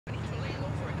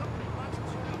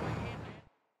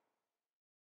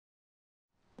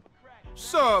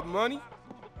Sup, money?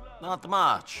 Not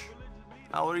much.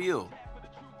 How are you?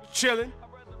 Chillin'.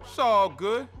 It's all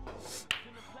good.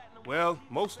 Well,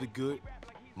 mostly good.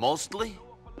 Mostly?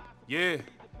 Yeah,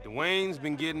 Dwayne's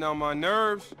been getting on my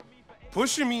nerves.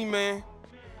 Pushing me, man.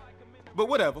 But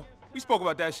whatever. We spoke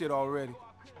about that shit already.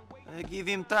 Give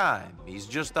him time. He's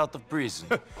just out of prison.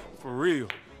 For real.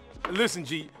 Listen,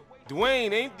 G,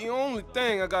 Dwayne ain't the only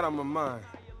thing I got on my mind.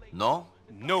 No?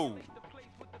 No.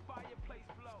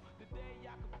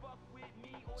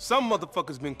 Some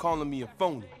motherfuckers been calling me a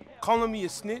phony, calling me a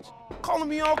snitch, calling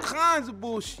me all kinds of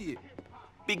bullshit.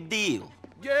 Big deal.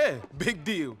 Yeah, big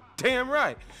deal. Damn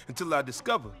right. Until I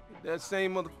discover that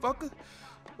same motherfucker,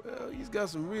 well, he's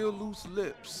got some real loose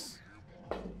lips.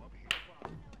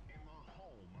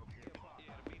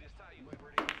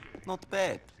 Not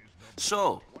bad.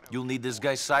 So, you'll need this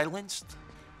guy silenced?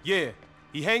 Yeah,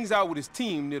 he hangs out with his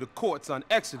team near the courts on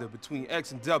Exeter between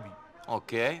X and W.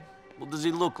 Okay. What does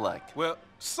he look like? Well,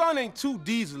 son ain't too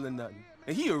diesel or nothing,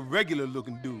 and he a regular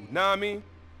looking dude, know what I mean?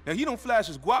 Now, he don't flash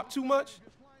his guap too much,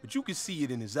 but you can see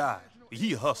it in his eyes.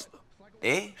 He a hustler.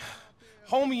 Eh?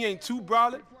 Homie ain't too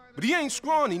brolic, but he ain't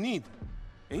scrawny neither.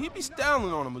 And he be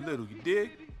styling on him a little, you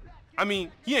dig? I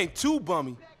mean, he ain't too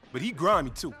bummy, but he grimy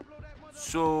too.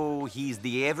 So, he's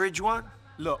the average one?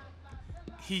 Look,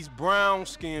 he's brown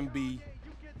skin, B.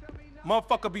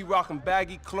 Motherfucker be rocking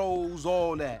baggy clothes,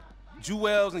 all that.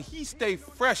 Jewels, and he stay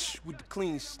fresh with the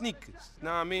clean sneakers, know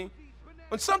what I mean?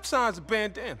 And sometimes a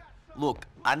bandana. Look,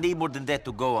 I need more than that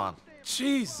to go on.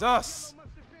 Jesus!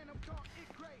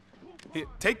 Here,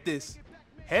 take this,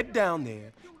 head down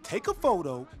there, take a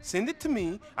photo, send it to me,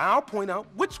 and I'll point out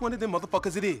which one of them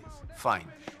motherfuckers it is. Fine.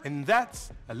 And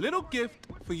that's a little gift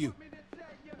for you.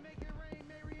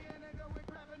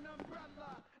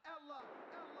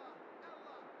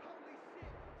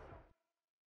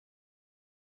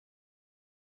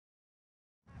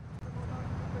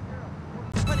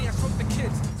 Honey, I spoke to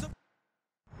kids.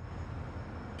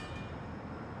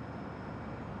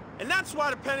 And that's why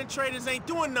the penetrators ain't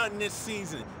doing nothing this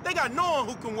season. They got no one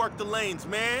who can work the lanes,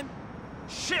 man.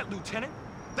 Shit, Lieutenant.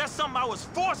 That's something I was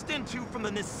forced into from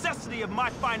the necessity of my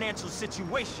financial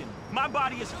situation. My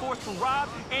body is forced to rob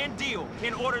and deal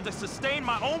in order to sustain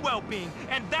my own well-being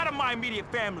and that of my immediate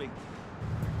family.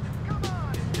 Come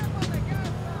on, step on the gas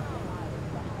pedal.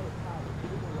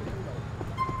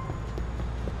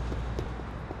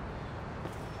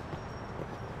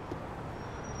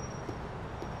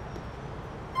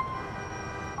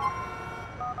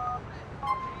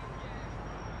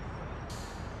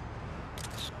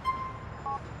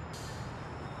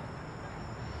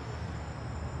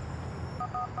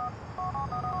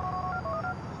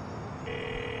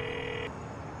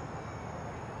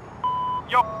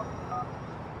 Yo!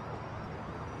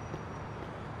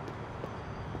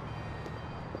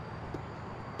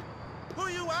 Who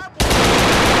you at?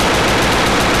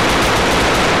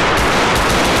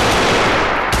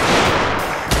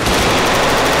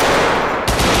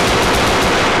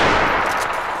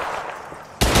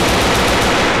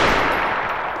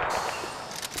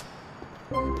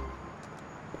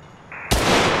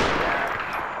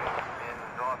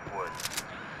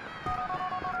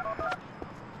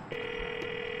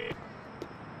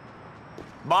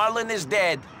 Marlon is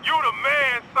dead. You the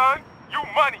man, son. You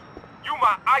money. You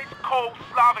my ice-cold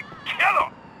Slavic killer.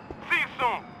 See you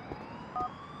soon.